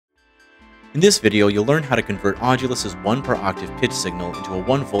In this video, you'll learn how to convert Audulus's 1 per octave pitch signal into a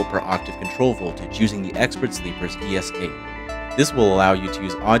 1 volt per octave control voltage using the Expert Sleeper's ES-8. This will allow you to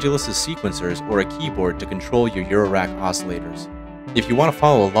use Audulus's sequencers or a keyboard to control your Eurorack oscillators. If you want to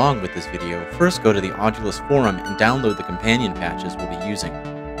follow along with this video, first go to the Audulus forum and download the companion patches we'll be using.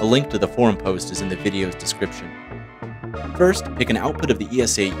 A link to the forum post is in the video's description. First, pick an output of the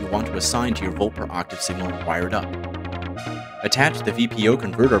ES-8 you want to assign to your volt per octave signal and wire it up. Attach the VPO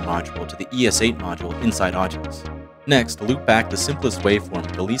converter module to the ES-8 module inside Audulus. Next, loop back the simplest waveform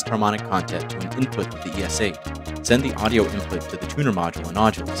with the least harmonic content to an input of the ES-8. Send the audio input to the tuner module in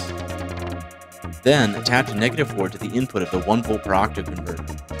Audulus. Then, attach a -4 to the input of the 1 volt per octave converter.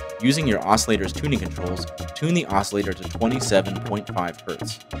 Using your oscillator's tuning controls, tune the oscillator to 27.5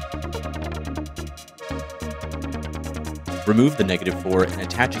 Hz. Remove the -4 and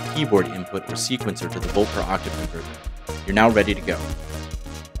attach a keyboard input or sequencer to the volt per octave converter. You're now ready to go.